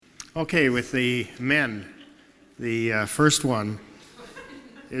Okay, with the men, the first one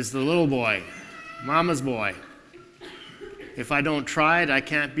is the little boy, mama's boy. If I don't try it, I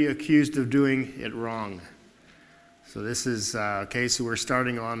can't be accused of doing it wrong. So this is, okay, so we're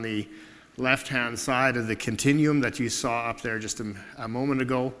starting on the left-hand side of the continuum that you saw up there just a moment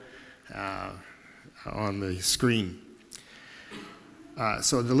ago on the screen.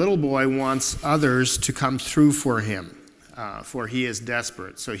 So the little boy wants others to come through for him, for he is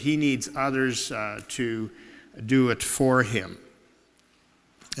desperate. So he needs others to do it for him.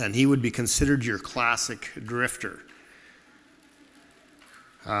 And he would be considered your classic drifter.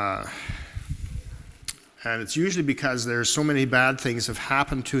 And it's usually because there's so many bad things have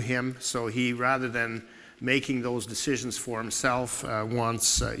happened to him, so he, rather than making those decisions for himself,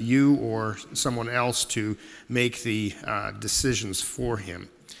 wants you or someone else to make the decisions for him.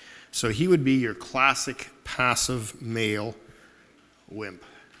 So he would be your classic passive male wimp.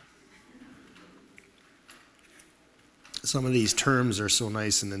 Some of these terms are so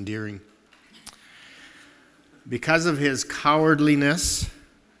nice and endearing. Because of his cowardliness,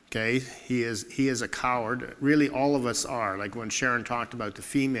 okay, he is a coward. Really, all of us are. Like when Sharon talked about the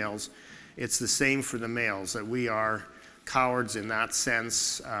females, it's the same for the males, that we are cowards in that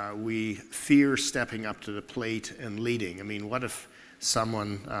sense. We fear stepping up to the plate and leading. I mean, what if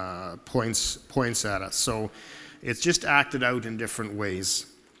someone points at us? So it's just acted out in different ways.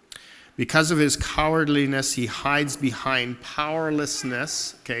 Because of his cowardliness, he hides behind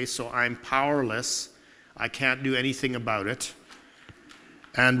powerlessness. Okay, so I'm powerless. I can't do anything about it.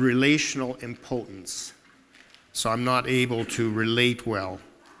 And relational impotence. So I'm not able to relate well.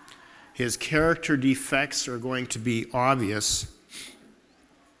 His character defects are going to be obvious,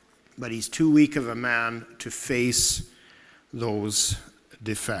 but he's too weak of a man to face those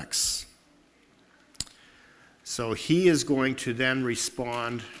defects. So he is going to then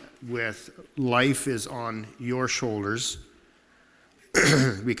respond with life is on your shoulders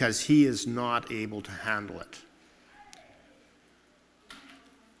because he is not able to handle it.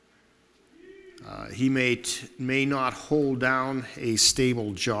 He may not hold down a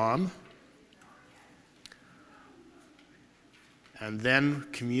stable job and then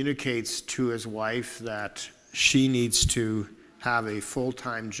communicates to his wife that she needs to have a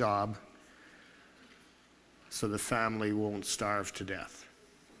full-time job so the family won't starve to death.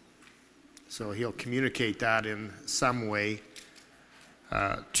 So he'll communicate that in some way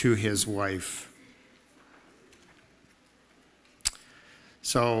to his wife.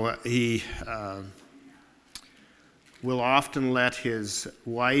 So he will often let his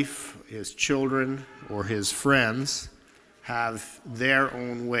wife, his children, or his friends have their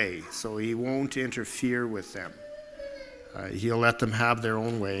own way. So he won't interfere with them. He'll let them have their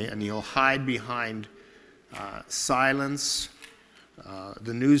own way, and he'll hide behind silence,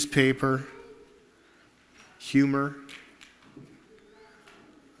 the newspaper, humor,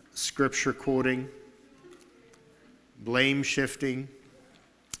 scripture quoting, blame shifting,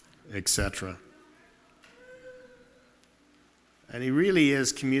 etc. And he really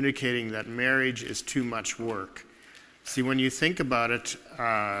is communicating that marriage is too much work. See, when you think about it,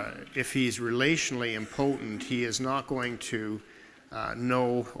 if he's relationally impotent, he is not going to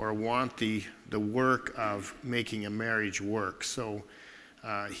know or want the work of making a marriage work. So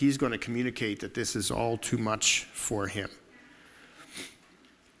he's going to communicate that this is all too much for him.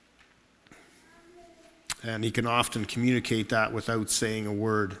 And he can often communicate that without saying a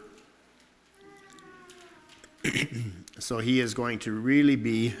word. So he is going to really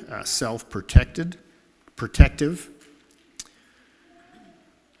be protective.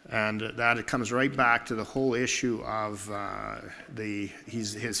 And that it comes right back to the whole issue of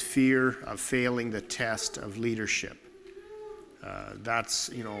his fear of failing the test of leadership. That's,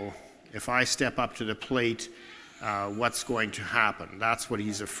 if I step up to the plate, what's going to happen? That's what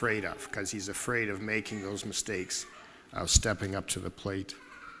he's afraid of, because he's afraid of making those mistakes of stepping up to the plate.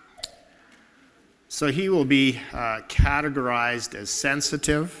 So he will be categorized as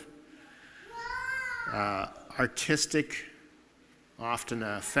sensitive, artistic, often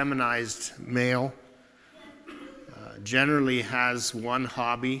a feminized male, generally has one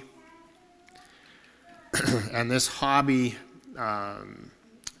hobby, and this hobby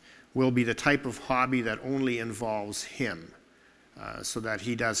will be the type of hobby that only involves him, so that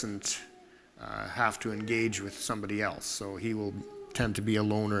he doesn't have to engage with somebody else. So he will tend to be a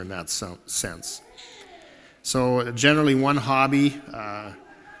loner in that sense. So generally one hobby,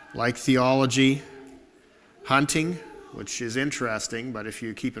 like theology, hunting, which is interesting, but if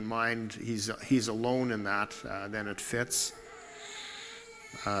you keep in mind he's alone in that, then it fits.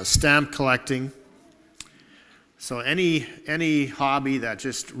 Stamp collecting, So any hobby that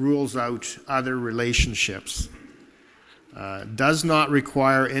just rules out other relationships does not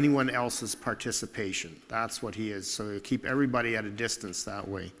require anyone else's participation. That's what he is. So you keep everybody at a distance that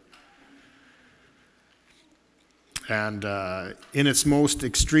way. And in its most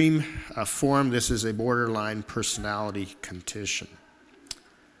extreme form, this is a borderline personality condition.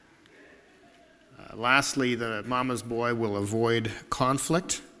 Lastly, the mama's boy will avoid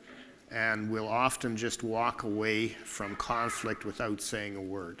conflict and will often just walk away from conflict without saying a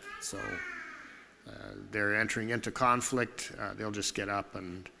word. So they're entering into conflict, they'll just get up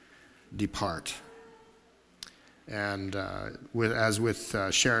and depart. And as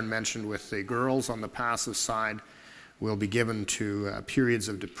Sharon mentioned, with the girls on the passive side, will be given to periods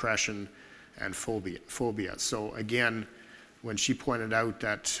of depression and phobia. So again, when she pointed out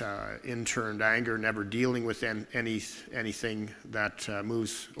that interned anger, never dealing with anything that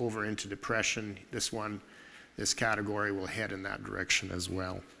moves over into depression, this category will head in that direction as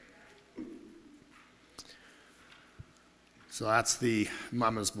well. So that's the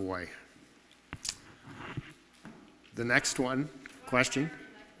mama's boy. The next one, question?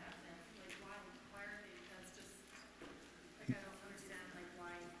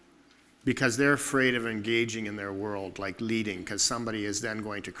 Because they're afraid of engaging in their world, like leading, because somebody is then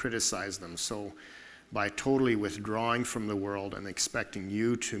going to criticize them. So by totally withdrawing from the world and expecting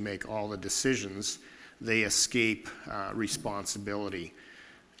you to make all the decisions, they escape responsibility.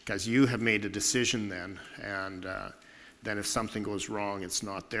 Because you have made a decision then, and then if something goes wrong, it's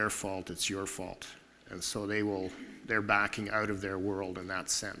not their fault, it's your fault. And so they're backing out of their world in that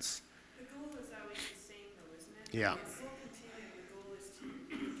sense. The goal is always the same though, isn't it? Yeah. It's so continuing, the goal is to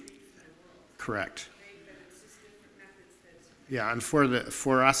retreat from the world. Correct. Right? But it's just different methods that... Yeah, and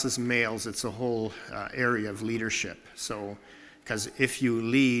for us as males, it's a whole area of leadership. So, because if you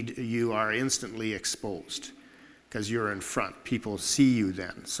lead, you are instantly exposed, because you're in front. People see you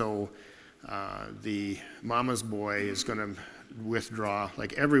then. So the mama's boy is going to withdraw.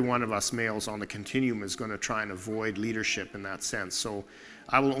 Like every one of us males on the continuum is going to try and avoid leadership in that sense. So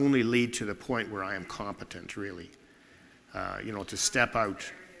I will only lead to the point where I am competent, really. To step out.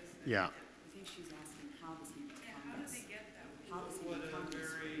 Yeah. I think she's asking, how does he become this? How does he become this?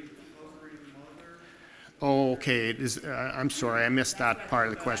 Oh, okay. I'm sorry, I missed that part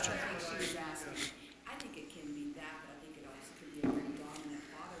of the question. She's asking. I think it can be that, but I think it also could be a very dominant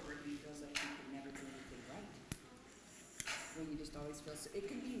father where he feels like he can never do anything right. When you just always feel, so it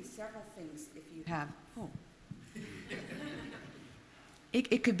can be several things if you have,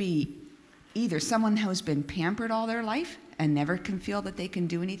 It could be either someone who's been pampered all their life and never can feel that they can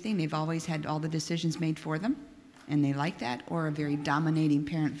do anything. They've always had all the decisions made for them, and they like that. Or a very dominating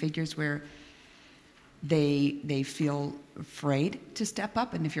parent figures where they feel afraid to step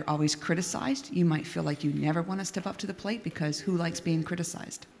up. And if you're always criticized, you might feel like you never want to step up to the plate because who likes being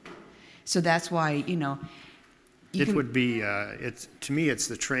criticized? So that's why, Would be, to me, it's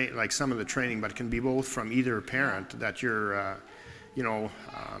like some of the training, but it can be both from either parent that you're,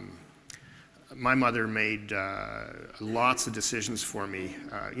 my mother made lots of decisions for me.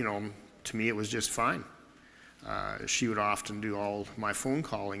 To me, it was just fine. She would often do all my phone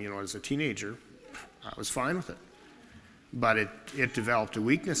calling, as a teenager. I was fine with it. But it developed a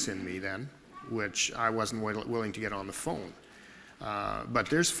weakness in me then, which I wasn't willing to get on the phone. But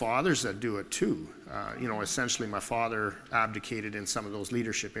there's fathers that do it too. Essentially my father abdicated in some of those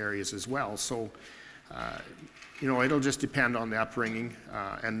leadership areas as well. So, it'll just depend on the upbringing,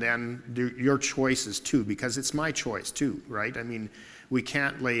 and then your choices too, because it's my choice too, right? I mean, we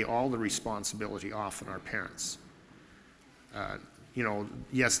can't lay all the responsibility off on our parents.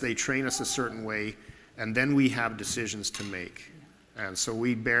 Yes, they train us a certain way, and then we have decisions to make. And so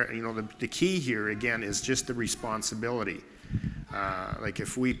we bear, the key here again is just the responsibility. Like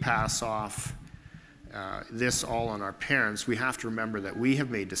if we pass off this all on our parents, we have to remember that we have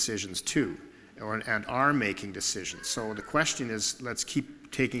made decisions too, and are making decisions. So the question is, let's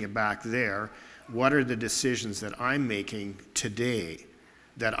keep taking it back there. What are the decisions that I'm making today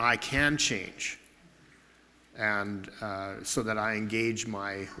that I can change? And so that I engage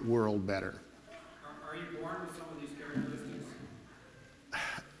my world better. Are you born with some of these characteristics?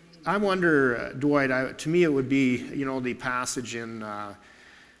 I wonder, Dwight, to me it would be, the passage in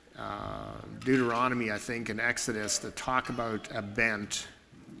Deuteronomy, I think, and Exodus that talk about a bent,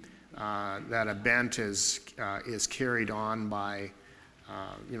 that a bent is carried on by,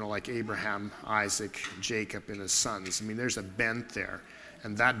 like Abraham, Isaac, Jacob, and his sons. I mean, there's a bent there.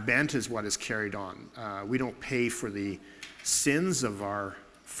 And that bent is what is carried on. We don't pay for the sins of our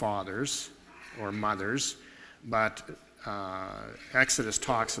fathers or mothers, but Exodus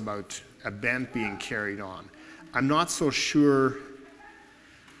talks about a bent being carried on. I'm not so sure.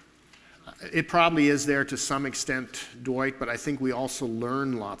 It probably is there to some extent, Dwight, but I think we also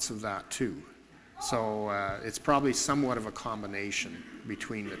learn lots of that too. So it's probably somewhat of a combination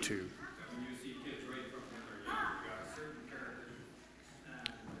between the two. When you see kids right from when they're young, you've got certain characters,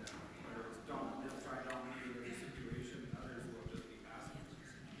 and whether it's they'll try dominating the situation, others will just be passive.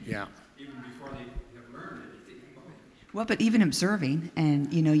 Yeah. Even before they have learned anything about it. Well, but even observing,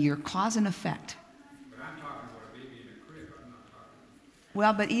 and your cause and effect. But I'm talking about a baby in a crib, I'm not talking.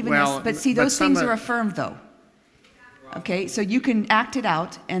 Well, but even Well, but see, but those things some are of- affirmed though. Okay, so you can act it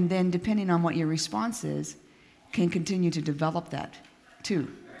out, and then depending on what your response is, can continue to develop that too. I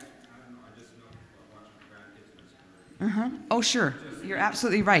don't know, I just know about watching the grandkids in school. Oh, sure, you're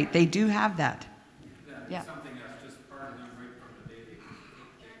absolutely right. They do have that. That Yeah. is something that's just part of them right from the day they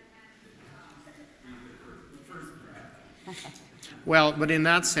read the first draft. Well, but in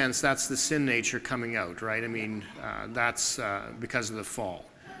that sense, that's the sin nature coming out, right? I mean, that's because of the fall.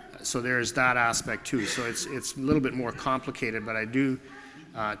 So there's that aspect too. So it's a little bit more complicated, but I do,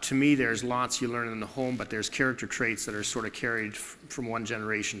 to me, there's lots you learn in the home, but there's character traits that are sort of carried from one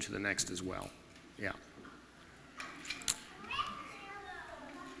generation to the next as well. Yeah.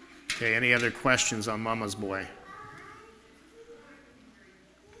 Okay, any other questions on Mama's Boy?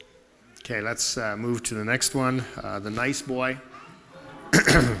 Okay, let's move to the next one, the Nice Boy.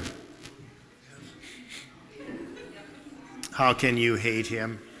 How can you hate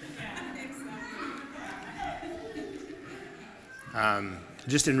him?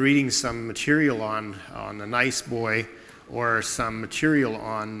 Just in reading some material on the Nice Boy, or some material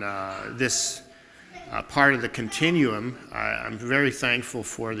on this part of the continuum, I'm very thankful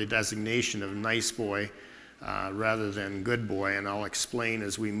for the designation of Nice Boy rather than Good Boy, and I'll explain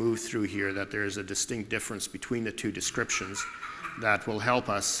as we move through here that there's a distinct difference between the two descriptions that will help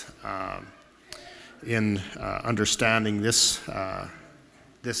us in understanding this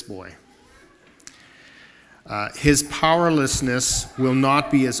boy. His powerlessness will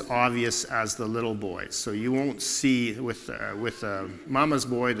not be as obvious as the little boy's. So you won't see with Mama's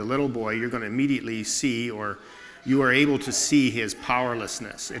Boy, the little boy, you're going to immediately see, or you are able to see his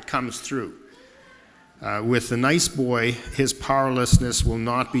powerlessness. It comes through. With the Nice Boy, his powerlessness will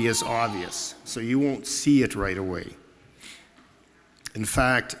not be as obvious. So you won't see it right away. In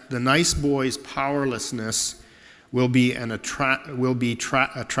fact, the Nice Boy's powerlessness will be attractive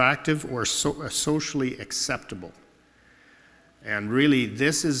or socially acceptable. And really,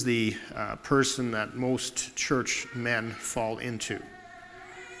 this is the person that most church men fall into.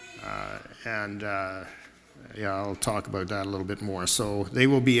 Yeah, I'll talk about that a little bit more. So they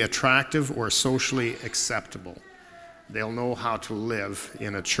will be attractive or socially acceptable. They'll know how to live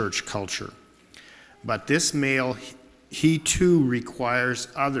in a church culture. But this male, he too requires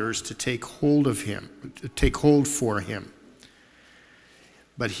others to take hold of him, to take hold for him.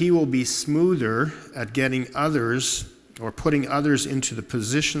 But he will be smoother at getting others or putting others into the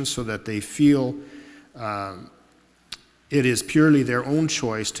position so that they feel it is purely their own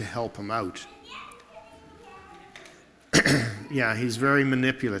choice to help him out. Yeah, he's very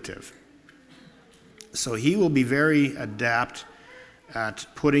manipulative. So he will be very adept at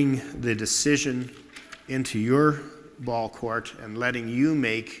putting the decision into your ball court and letting you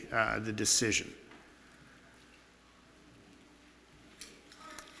make the decision.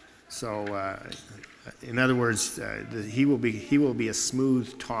 So, in other words, he will be a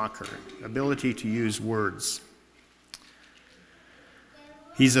smooth talker, ability to use words.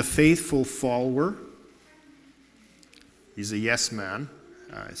 He's a faithful follower. He's a yes man.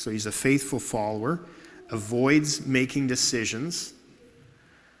 So he's a faithful follower, avoids making decisions,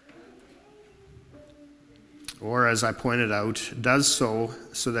 or as I pointed out, does so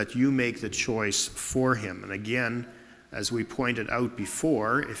that you make the choice for him. And again, as we pointed out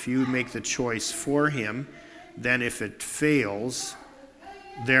before, if you make the choice for him, then if it fails,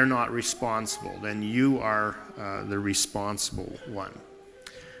 they're not responsible. Then you are the responsible one.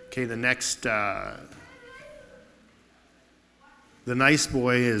 Okay, the next, the Nice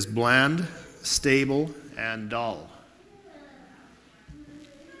Boy is bland, stable, and dull.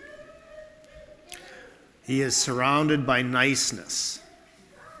 He is surrounded by niceness.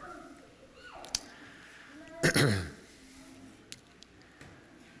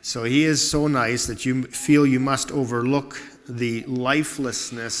 So he is so nice that you feel you must overlook the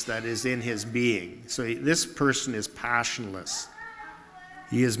lifelessness that is in his being. So this person is passionless.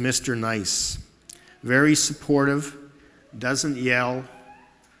 He is Mr. Nice. Very supportive, doesn't yell,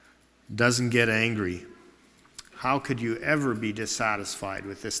 doesn't get angry. How could you ever be dissatisfied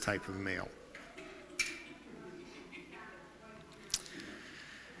with this type of male?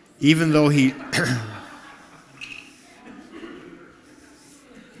 Even though he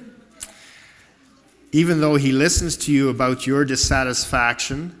Even though he listens to you about your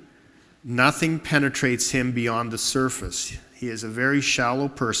dissatisfaction, nothing penetrates him beyond the surface. He is a very shallow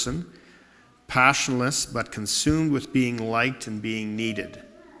person, passionless, but consumed with being liked and being needed.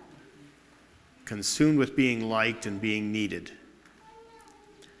 Consumed with being liked and being needed.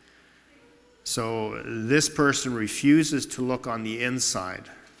 So this person refuses to look on the inside.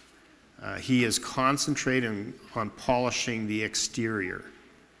 He is concentrating on polishing the exterior.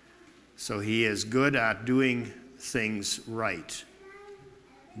 So he is good at doing things right,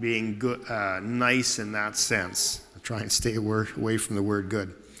 being good, nice in that sense. I'll try and stay away from the word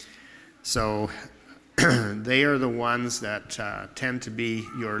good. So they are the ones that tend to be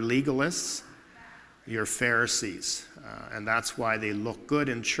your legalists, your Pharisees. And that's why they look good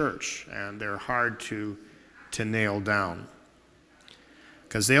in church, and they're hard to nail down.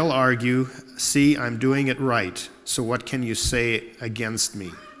 Because they'll argue, see, I'm doing it right, so what can you say against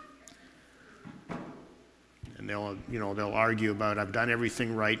me? And they'll argue about, I've done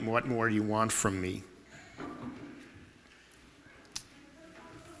everything right, and what more do you want from me?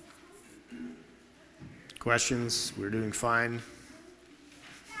 Questions? We're doing fine.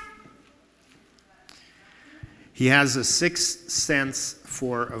 He has a sixth sense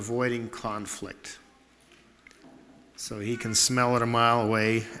for avoiding conflict. So he can smell it a mile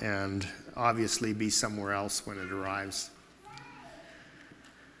away and obviously be somewhere else when it arrives.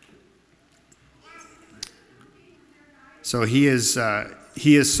 So he is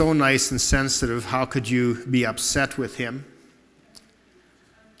so nice and sensitive. How could you be upset with him?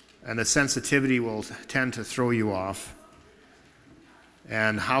 And the sensitivity will tend to throw you off.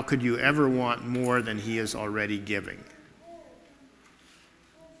 And how could you ever want more than he is already giving?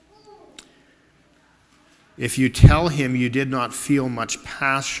 If you tell him you did not feel much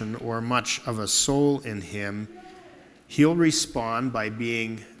passion or much of a soul in him, he'll respond by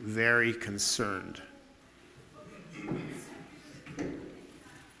being very concerned.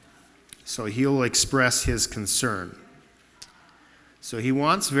 So he'll express his concern. So he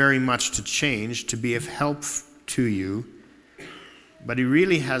wants very much to change, to be of help to you, but he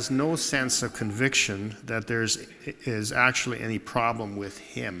really has no sense of conviction that there is actually any problem with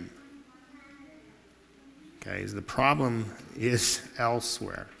him. Okay, the problem is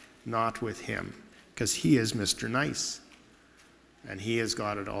elsewhere, not with him, because he is Mr. Nice, and he has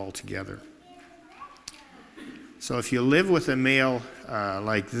got it all together. So if you live with a male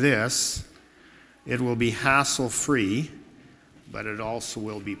like this, it will be hassle-free, but it also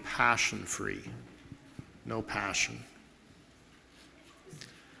will be passion-free. No passion.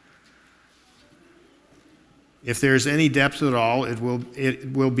 If there's any depth at all, it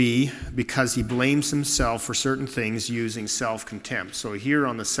will be because he blames himself for certain things using self-contempt. So here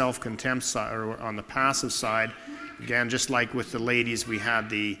on the self-contempt side, or on the passive side, again, just like with the ladies, we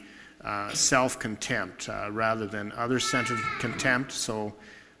had the self-contempt rather than other-centered contempt. So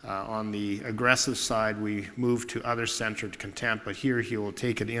on the aggressive side, we move to other-centered contempt, but here he will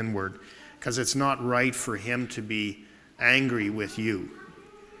take it inward because it's not right for him to be angry with you.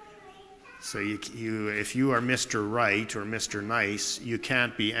 So if you are Mr. Right or Mr. Nice, you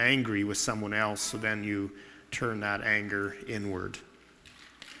can't be angry with someone else, so then you turn that anger inward.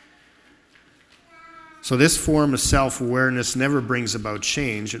 So this form of self-awareness never brings about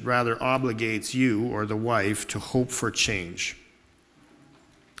change. It rather obligates you or the wife to hope for change.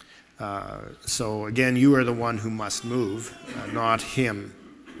 So again, you are the one who must move, not him.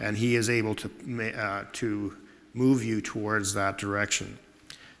 And he is able to move you towards that direction.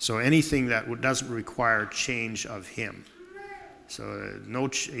 So anything that doesn't require change of him. So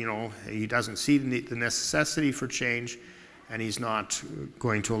he doesn't see the necessity for change, and he's not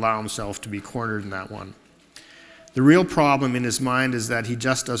going to allow himself to be cornered in that one. The real problem in his mind is that he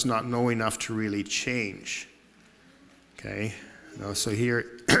just does not know enough to really change. Okay? So here,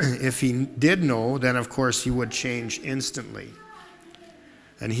 if he did know, then of course he would change instantly.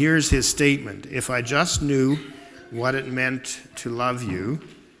 And here's his statement. If I just knew what it meant to love you,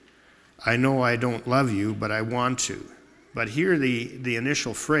 I know I don't love you, but I want to. But here the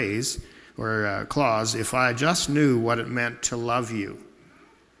initial phrase or clause, if I just knew what it meant to love you.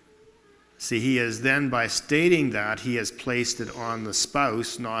 See, he is then, by stating that, he has placed it on the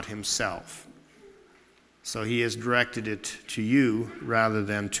spouse, not himself. So he has directed it to you rather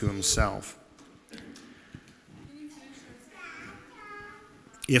than to himself.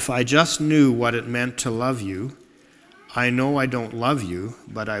 If I just knew what it meant to love you, I know I don't love you,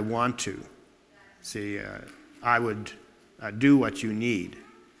 but I want to. See, I would do what you need,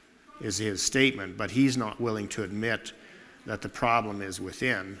 is his statement, but he's not willing to admit that the problem is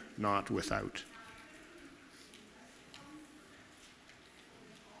within, not without.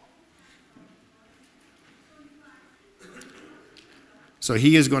 So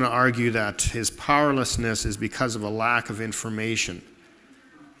he is going to argue that his powerlessness is because of a lack of information.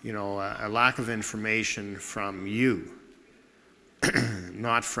 You know, a lack of information from you,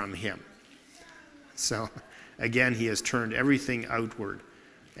 not from him. So, again, he has turned everything outward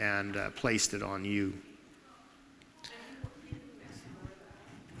and placed it on you.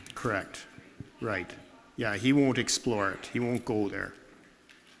 Correct. Right. Yeah, he won't explore it. He won't go there.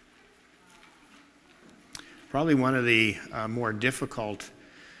 Probably one of the more difficult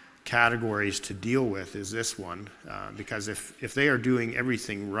categories to deal with is this one, because if they are doing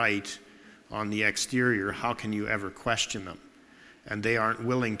everything right on the exterior, how can you ever question them? And they aren't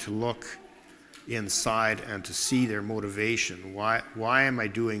willing to look inside and to see their motivation. Why am I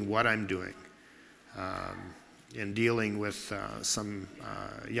doing what I'm doing? In dealing with some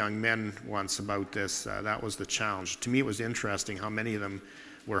young men once about this, that was the challenge. To me, it was interesting how many of them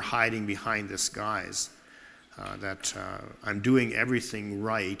were hiding behind this guise. That I'm doing everything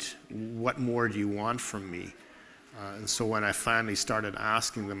right, what more do you want from me? And so when I finally started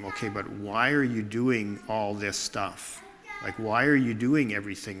asking them, okay, but why are you doing all this stuff? Like, why are you doing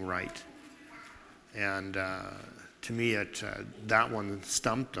everything right? And to me, that one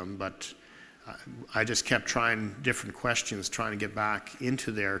stumped them, but I just kept trying different questions, trying to get back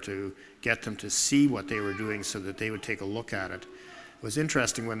into there to get them to see what they were doing so that they would take a look at it. It was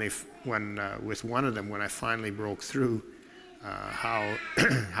interesting when with one of them, when I finally broke through,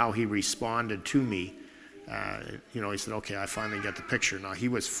 how he responded to me. You know, he said, "Okay, I finally get the picture." Now he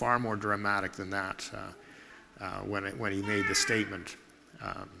was far more dramatic than that when he made the statement.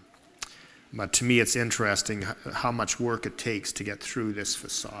 But to me, it's interesting how much work it takes to get through this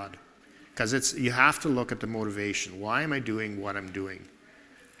facade, because you have to look at the motivation. Why am I doing what I'm doing?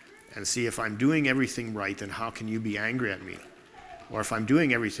 And see, if I'm doing everything right, then how can you be angry at me? Or if I'm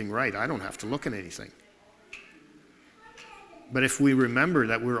doing everything right, I don't have to look at anything. But if we remember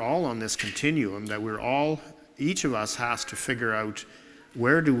that we're all on this continuum, that each of us has to figure out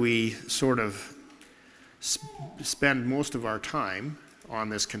where do we sort of spend most of our time on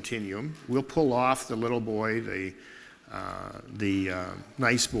this continuum. We'll pull off the little boy, the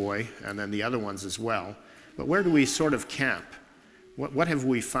nice boy, and then the other ones as well. But where do we sort of camp? What have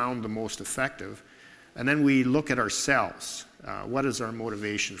we found the most effective? And then we look at ourselves. What is our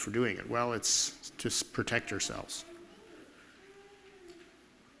motivation for doing it? Well, it's to protect ourselves.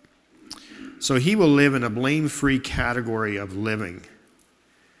 So he will live in a blame-free category of living.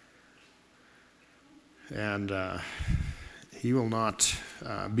 And he will not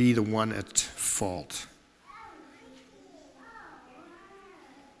be the one at fault.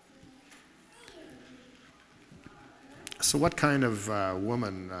 So what kind of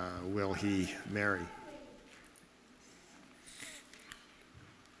woman will he marry?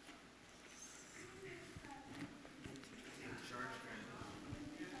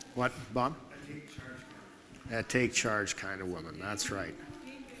 What, Bob? A take charge kind of woman, that's right.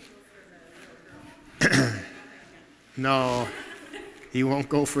 No, he won't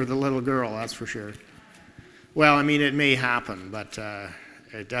go for the little girl, that's for sure. Well, I mean, it may happen, but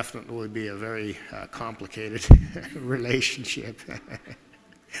it definitely would be a very complicated relationship.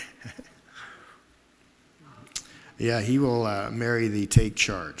 Yeah, he will marry the take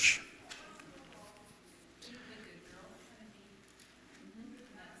charge.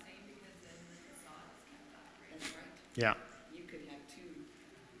 Yeah. You could have two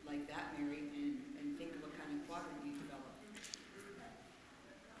like that married and think of what kind of quadrant you develop.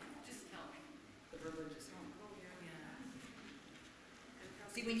 Just tell me. The religious home.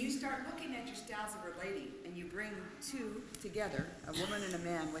 See, when you start looking at your styles of relating and you bring two together, a woman and a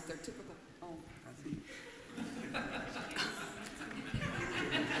man with their typical,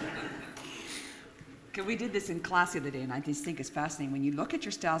 Okay, we did this in class the other day, and I just think it's fascinating. When you look at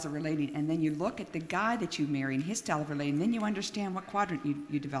your styles of relating, and then you look at the guy that you marry and his style of relating, then you understand what quadrant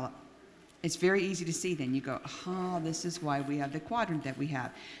you develop. It's very easy to see then. You go, this is why we have the quadrant that we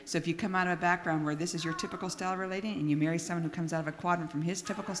have. So if you come out of a background where this is your typical style of relating, and you marry someone who comes out of a quadrant from his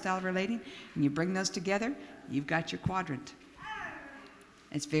typical style of relating, and you bring those together, you've got your quadrant.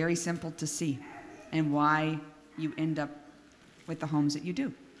 It's very simple to see, and why you end up with the homes that you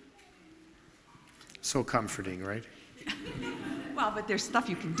do. So comforting, right? Well, but there's stuff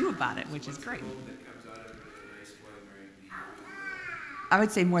you can do about it, which is great. I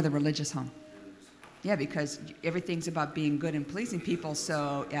would say more the religious home. Yeah, because everything's about being good and pleasing people,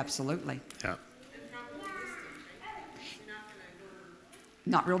 so absolutely. Yeah.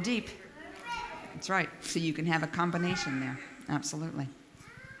 Not real deep. That's right. So you can have a combination there. Absolutely.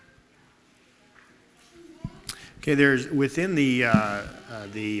 Okay, there's within the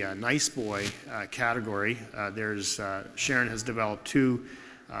nice boy category. Sharon has developed two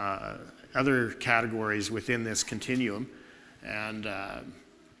other categories within this continuum, and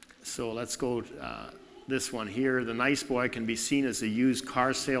so let's go. This one here, the nice boy can be seen as a used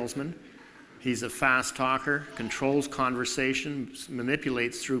car salesman. He's a fast talker, controls conversation,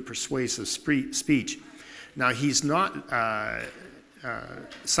 manipulates through persuasive speech. Now, he's not,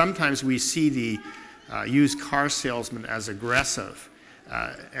 sometimes we see the used car salesman as aggressive.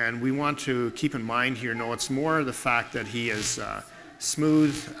 And we want to keep in mind here, no, it's more the fact that he is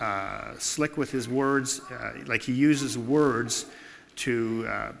smooth, slick with his words, like he uses words to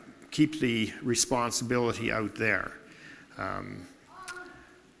keep the responsibility out there. I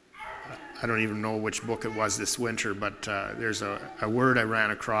don't even know which book it was this winter, but there's a word I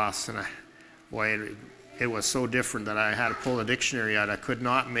ran across, and it was so different that I had to pull a dictionary out. I could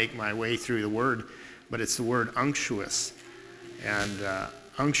not make my way through the word, but it's the word unctuous, and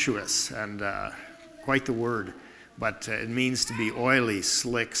quite the word. But it means to be oily,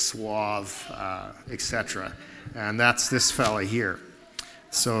 slick, suave, etc. And that's this fella here.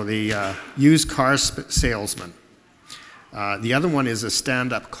 So the used car salesman. The other one is a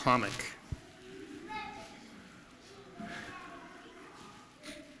stand-up comic.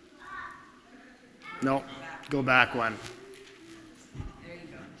 No, go back one. There you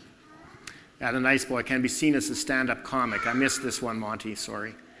go. Yeah, the nice boy can be seen as a stand-up comic. I missed this one, Monty,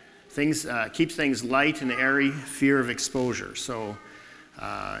 sorry. Keep things light and airy, fear of exposure. So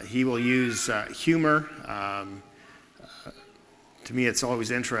he will use humor. To me, it's always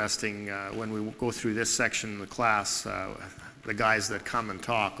interesting when we go through this section of the class, the guys that come and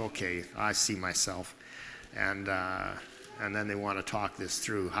talk, okay, I see myself. And then they want to talk this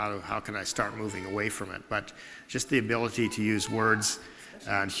through. How can I start moving away from it? But just the ability to use words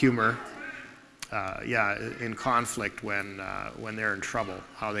and humor, in conflict when they're in trouble,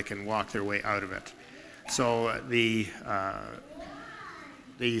 how they can walk their way out of it. So the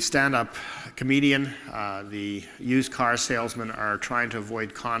stand-up comedian, the used car salesman are trying to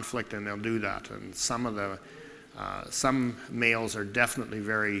avoid conflict, and they'll do that. And some males are definitely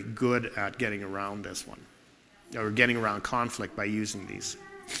very good at getting around this one, or getting around conflict by using these.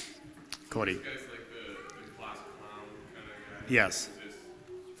 Cody. This guy's like the class clown kind of guy. Yes. Just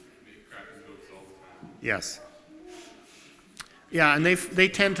make crackers jokes all the time. Yes. Yeah, and they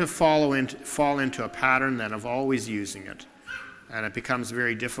tend to fall into a pattern then of always using it, and it becomes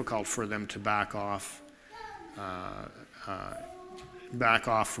very difficult for them to back off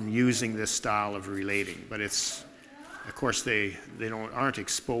from using this style of relating. But it's, of course, they aren't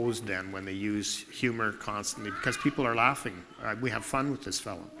exposed then when they use humor constantly, because people are laughing. We have fun with this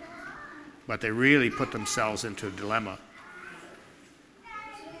fellow, but they really put themselves into a dilemma.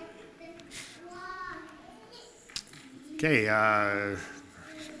 Okay,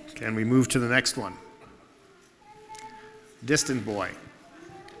 can we move to the next one? Distant boy.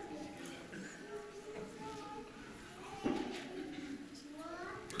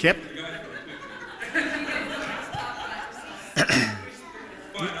 Kip?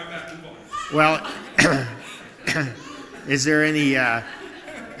 Well, is there any,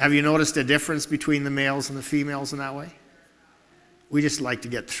 have you noticed a difference between the males and the females in that way? We just like to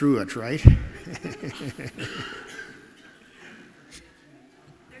get through it, right? There's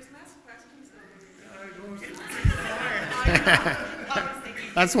less questions though.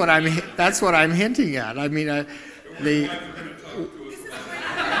 That's what I'm hinting at. I mean,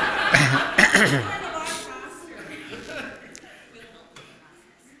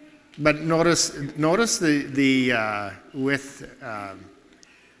 But notice the with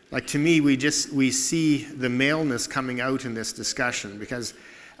like, to me, we see the maleness coming out in this discussion, because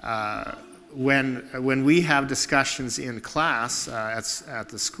when we have discussions in class at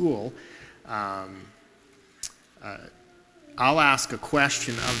the school, I'll ask a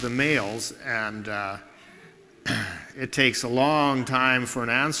question of the males, and it takes a long time for an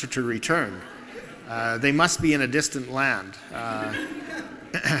answer to return. They must be in a distant land.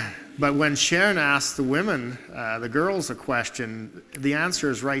 But when Sharon asks the women, the girls, a question, the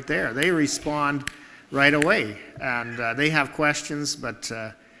answer is right there. They respond right away, and they have questions, but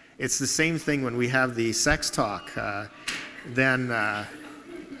it's the same thing when we have the sex talk. Then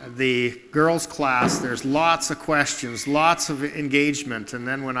the girls' class, there's lots of questions, lots of engagement, and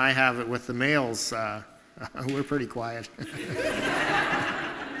then when I have it with the males, we're pretty quiet.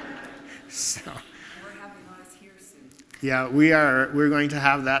 So. Yeah, we're going to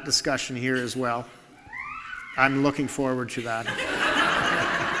have that discussion here as well. I'm looking forward to that.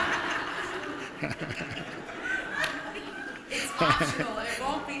 It's optional. It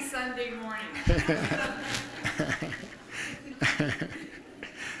won't be Sunday morning.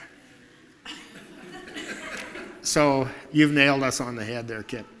 So you've nailed us on the head there,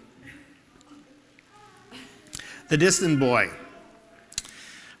 Kit. The distant boy.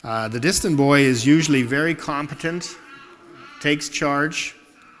 The distant boy is usually very competent, takes charge,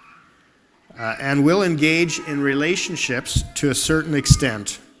 and will engage in relationships to a certain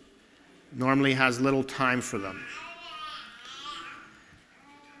extent. Normally has little time for them.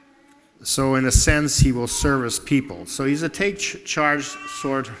 So in a sense, he will service people. So he's a take charge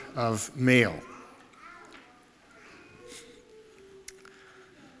sort of male.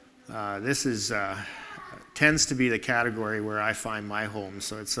 This is tends to be the category where I find my home.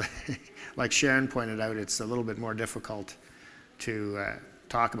 So it's like Sharon pointed out, it's a little bit more difficult to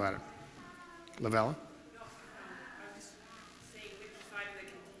talk about it. Lavella? No, I'm just saying which side of the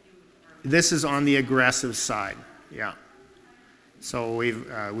continuum are This is on the aggressive side. Yeah. So we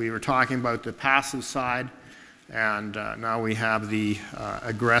were talking about the passive side, and now we have the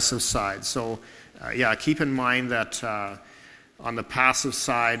aggressive side. So yeah, keep in mind that on the passive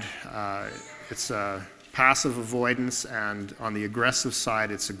side, it's passive avoidance, and on the aggressive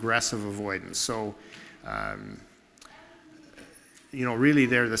side, it's aggressive avoidance. So really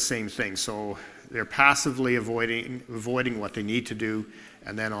they're the same thing. So they're passively avoiding what they need to do,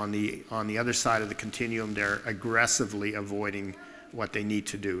 and then on the other side of the continuum, they're aggressively avoiding what they need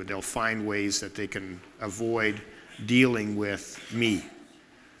to do. They'll find ways that they can avoid dealing with me.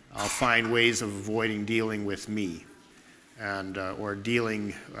 I'll find ways of avoiding dealing with me, and or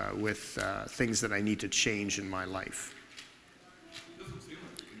dealing with things that I need to change in my life. It doesn't seem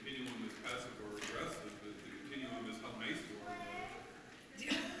like the continuum is passive or aggressive, but the continuum is how nice you are about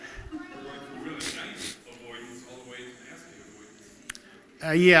it. We're going from really nice avoidance all the way to nasty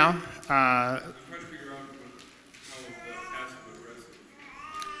avoidance. Yeah. I'm trying to figure out how passive aggressive.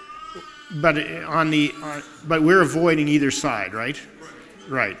 But we're avoiding either side, right?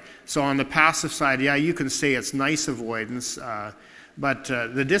 Right. So on the passive side, yeah, you can say it's nice avoidance, but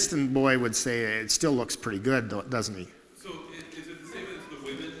the distant boy would say it still looks pretty good, doesn't he? So is it the same as the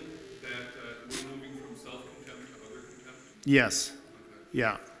women that we're moving from self-contempt to other contempt? Yes.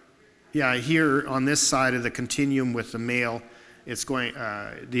 Yeah. Yeah. Here on this side of the continuum with the male, it's going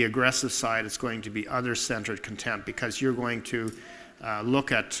the aggressive side. It's going to be other-centered contempt, because you're going to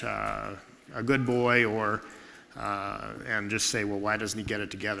look at a good boy or and just say, well, why doesn't he get it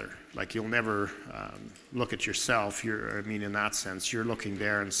together? Like, you'll never look at yourself. In that sense, you're looking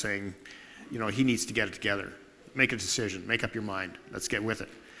there and saying, he needs to get it together. Make a decision. Make up your mind. Let's get with it.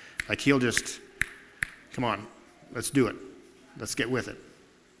 Like, he'll just, come on, let's do it. Let's get with it.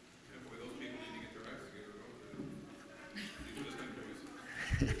 Yeah, boy, those people need to get their act together, don't they? These are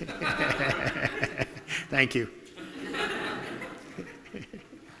just boys. Thank you.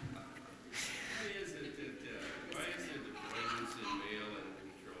 Why is it avoidance in male and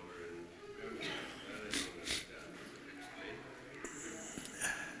controller and feminine? I don't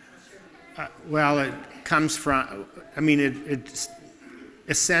understand. Well, it comes from, it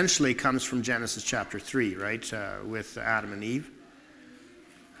essentially comes from Genesis chapter 3, right, with Adam and Eve.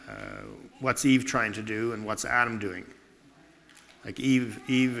 What's Eve trying to do, and what's Adam doing? Like, Eve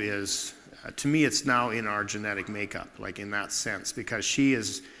is, to me, it's now in our genetic makeup, like in that sense, because she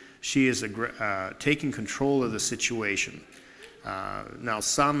is taking control of the situation. Now,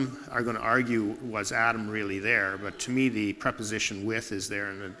 some are going to argue, was Adam really there? But to me, the preposition with is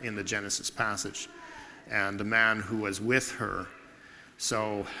there in the Genesis passage. And the man who was with her,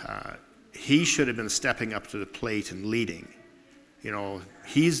 so he should have been stepping up to the plate and leading.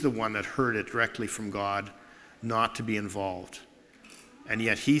 He's the one that heard it directly from God, not to be involved. And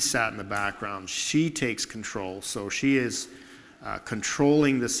yet he sat in the background. She takes control, so she is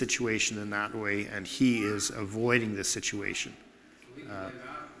controlling the situation in that way, and he is avoiding the situation.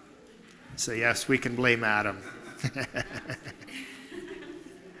 So yes, we can blame Adam. Well, I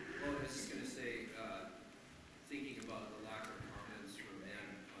was just going to say, thinking about the lack of comments from men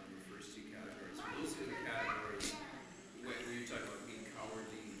on your first two categories, those are the categories where you talk about being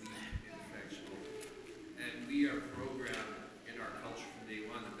cowardly, weak, ineffectual, and we are programmed in our culture from day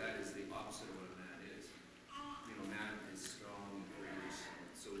one that is the opposite of what a man is. Man is strong, courageous.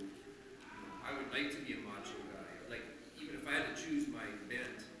 So, I would like to be a macho guy. Like, even if I had to choose my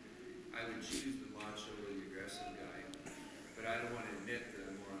bent, I would choose the macho or the aggressive guy. But I don't want to admit that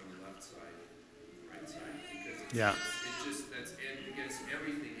I'm more on the left side, right side, because that's against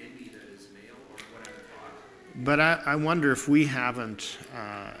everything in me that is male or what I'm taught. But I wonder if we haven't,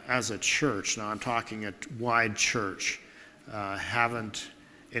 as a church, now I'm talking a wide church, haven't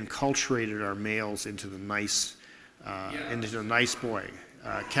enculturated our males into the nice boy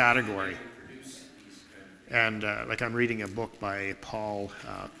category. And like I'm reading a book by Paul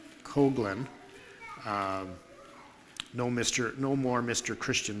Coughlin, No More Mr.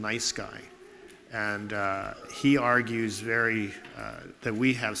 Christian Nice Guy. And he argues that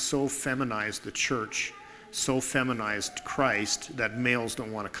we have so feminized the church, so feminized Christ, that males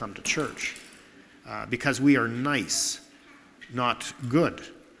don't want to come to church. Because we are nice, not good.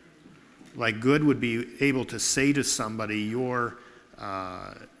 Like good would be able to say to somebody, you're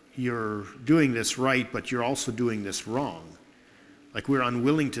doing this right, but you're also doing this wrong. Like we're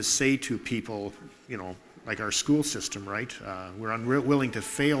unwilling to say to people, like our school system, right? We're unwilling to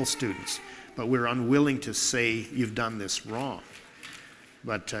fail students, but we're unwilling to say you've done this wrong.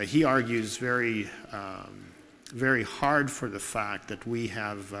 But he argues very hard for the fact that we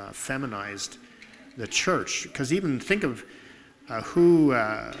have feminized the church. Because even think of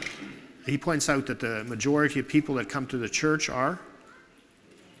he points out that the majority of people that come to the church are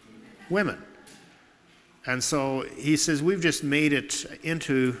women. And so he says we've just made it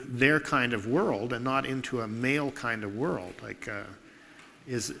into their kind of world and not into a male kind of world, like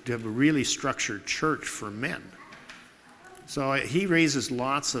is to have a really structured church for men. So he raises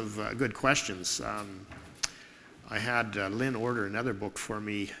lots of good questions. I had Lynn order another book for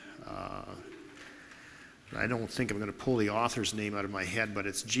me. I don't think I'm going to pull the author's name out of my head, but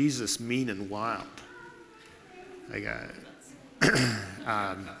it's Jesus, Mean and Wild.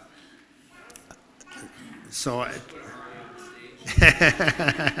 So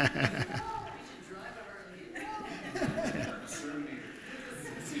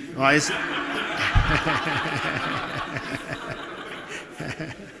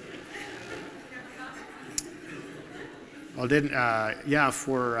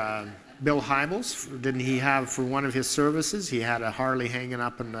for Bill Hybels, didn't he have for one of his services? He had a Harley hanging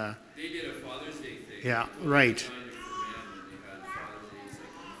up in the. They did a Father's Day thing. Yeah, right. They had Father's Days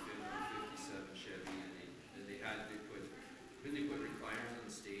like on the 57 Chevy, and they put recliners on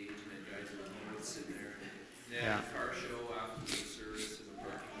the stage, and then guys with keynotes sitting there, and they had a car show after the service in the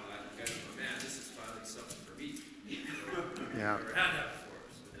parking lot. And guys go, man, this is finally something for me. Yeah. Never had that before.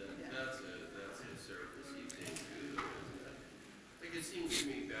 So that's a service you think too. Like it seems to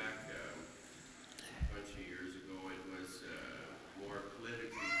me back a bunch of years ago, it was more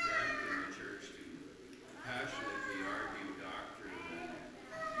politically correct in the church to passionately argue doctrine.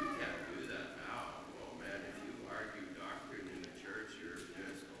 You can't do that now. Oh man, if you argue doctrine in the church, you're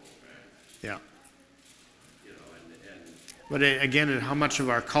just man. Yeah. And But again, how much of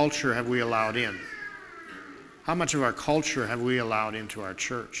our culture have we allowed in? How much of our culture have we allowed into our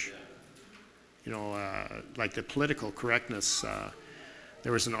church? Like the political correctness.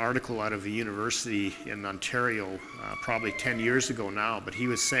 There was an article out of a university in Ontario probably 10 years ago now, but he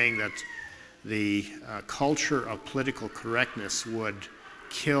was saying that the culture of political correctness would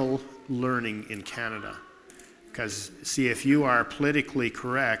kill learning in Canada. Because, see, if you are politically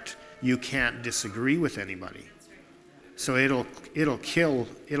correct, you can't disagree with anybody. So it'll kill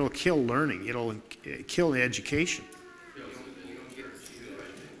learning. It'll kill the education.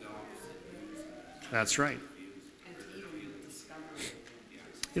 That's right.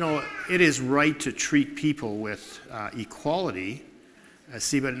 It is right to treat people with equality,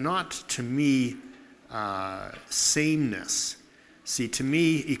 but not to me sameness. See, to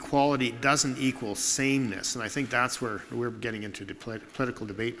me, equality doesn't equal sameness, and I think that's where we're getting into the political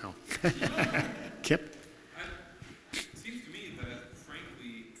debate now. Kip? It seems to me that,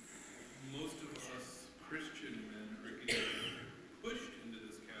 frankly, most of us Christian men are getting pushed into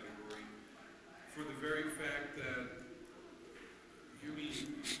this category for the very fact that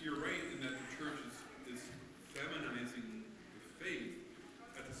you're right in that the church is feminizing the faith.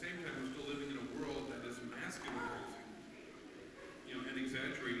 At the same time, we're still living in a world that is masculinizing, and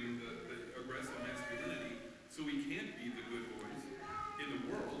exaggerating the aggressive masculinity. So we can't be the good boys in the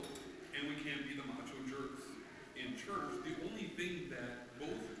world, and we can't be the macho jerks in church. The only thing that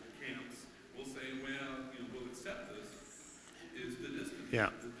both camps will say, we'll accept this, is the distance. Yeah.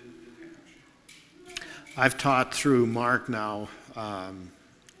 The detach. I've taught through Mark now, I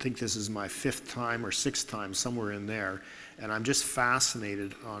think this is my 5th time or 6th time, somewhere in there, and I'm just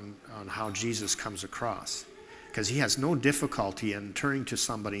fascinated on how Jesus comes across. Because he has no difficulty in turning to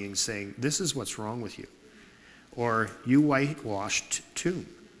somebody and saying, this is what's wrong with you. Or, you whitewashed tomb.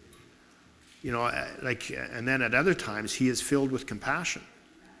 And then at other times, he is filled with compassion.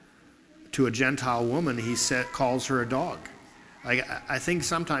 To a Gentile woman, he calls her a dog. I think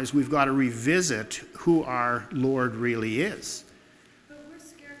sometimes we've got to revisit who our Lord really is. But we're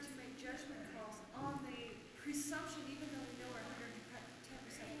scared to make judgment calls on the presumption, even though we know we're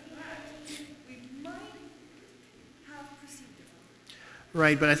 110% correct, we might have perceived it.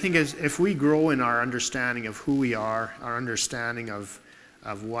 Right, but I think if we grow in our understanding of who we are, our understanding of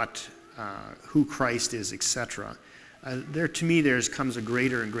what, who Christ is, etc., to me there comes a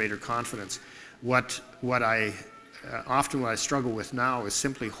greater and greater confidence. What I struggle with now is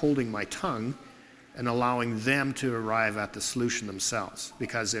simply holding my tongue and allowing them to arrive at the solution themselves.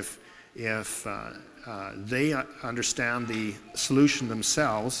 Because if they understand the solution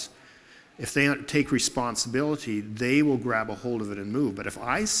themselves, if they take responsibility, they will grab a hold of it and move. But if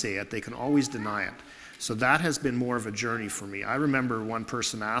I say it, they can always deny it. So that has been more of a journey for me. I remember one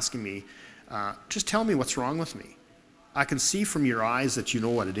person asking me, just tell me what's wrong with me. I can see from your eyes that you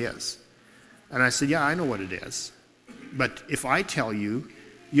know what it is. And I said, yeah, I know what it is. But if I tell you,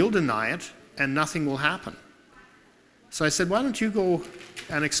 you'll deny it and nothing will happen. So I said, why don't you go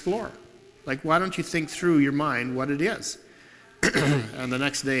and explore? Like, why don't you think through your mind what it is? And the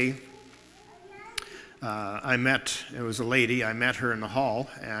next day, it was a lady, I met her in the hall,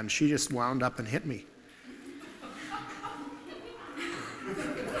 and she just wound up and hit me.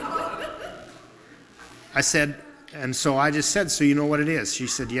 I said, and so I just said, so you know what it is? She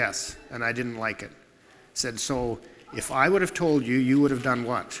said, yes, and I didn't like it. I said, so if I would have told you, you would have done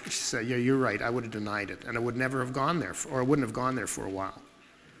what? She said, yeah, you're right, I would have denied it, and I would never have gone there, or I wouldn't have gone there for a while.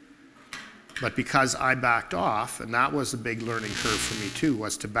 But because I backed off, and that was a big learning curve for me too,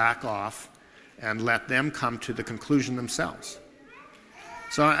 was to back off and let them come to the conclusion themselves.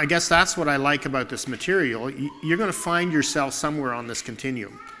 So I guess that's what I like about this material. You're going to find yourself somewhere on this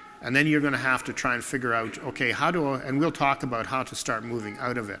continuum. And then you're going to have to try and figure out, okay, and we'll talk about how to start moving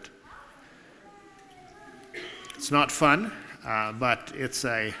out of it. It's not fun, but it's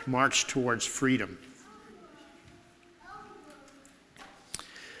a march towards freedom.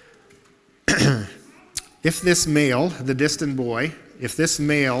 If this male, the distant boy, if this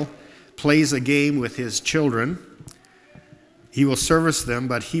male plays a game with his children, he will service them,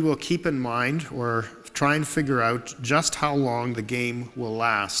 but he will keep in mind or try and figure out just how long the game will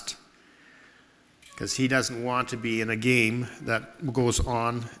last. Because he doesn't want to be in a game that goes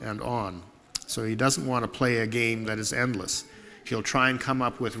on and on. So he doesn't want to play a game that is endless. He'll try and come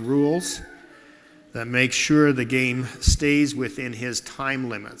up with rules that make sure the game stays within his time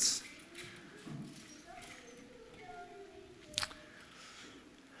limits.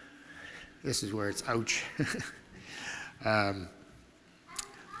 This is where it's ouch. I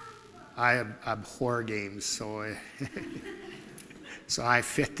abhor games, so I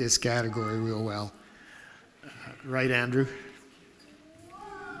fit this category real well. Right, Andrew?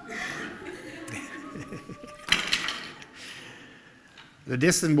 The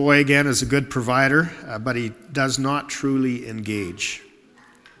distant boy, again, is a good provider, but he does not truly engage.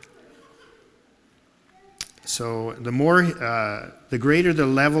 So the greater the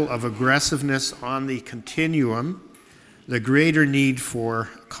level of aggressiveness on the continuum, the greater need for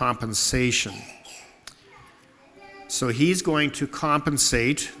compensation. So he's going to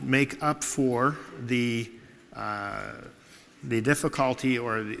compensate, make up for the difficulty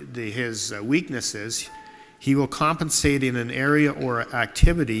or his weaknesses. He will compensate in an area or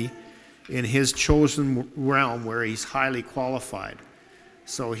activity in his chosen realm where he's highly qualified.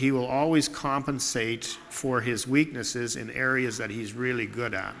 So he will always compensate for his weaknesses in areas that he's really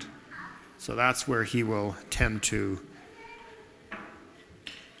good at. So that's where he will tend to.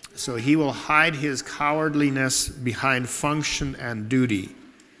 So he will hide his cowardliness behind function and duty.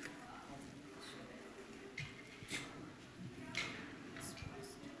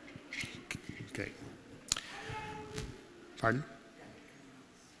 Okay. Pardon?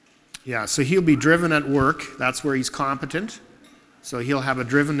 Yeah, so he'll be driven at work. That's where he's competent. So he'll have a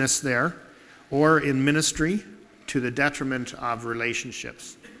drivenness there, or in ministry to the detriment of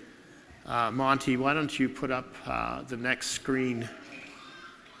relationships. Monty, why don't you put up the next screen?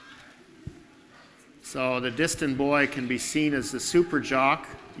 So the distant boy can be seen as the super jock,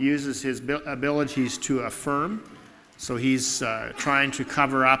 uses his abilities to affirm. So he's trying to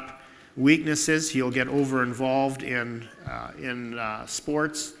cover up weaknesses. He'll get over involved in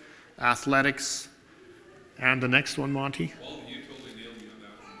sports, athletics, and the next one, Monty. Well, you totally nailed me on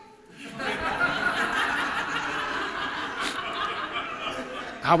that one.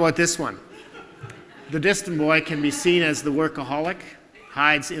 How about this one? The distant boy can be seen as the workaholic,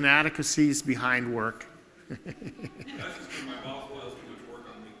 hides inadequacies behind work. That's just because my boss has too much work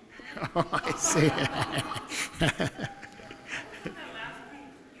on me. Oh, I see.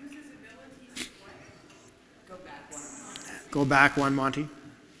 Go back one, Monty.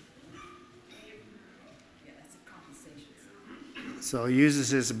 So he uses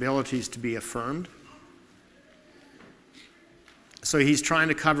his abilities to be affirmed. So he's trying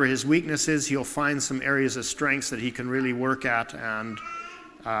to cover his weaknesses. He'll find some areas of strengths that he can really work at and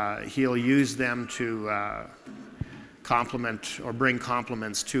he'll use them to compliment or bring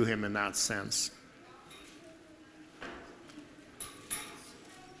compliments to him in that sense.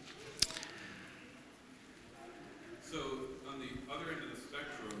 So on the other end of the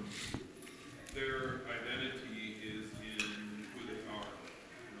spectrum, their identity is in who they are.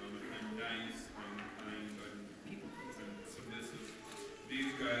 I'm nice, I'm kind, I'm submissive.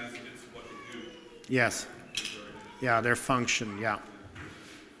 These guys, it's what they do. Yes. Is their identity. Yeah, their function, yeah.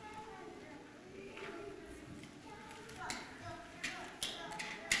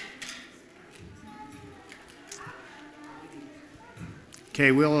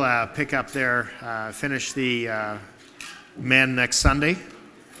 Okay, we'll pick up there, finish the men next Sunday,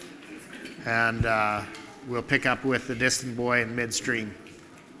 and we'll pick up with the distant boy in midstream.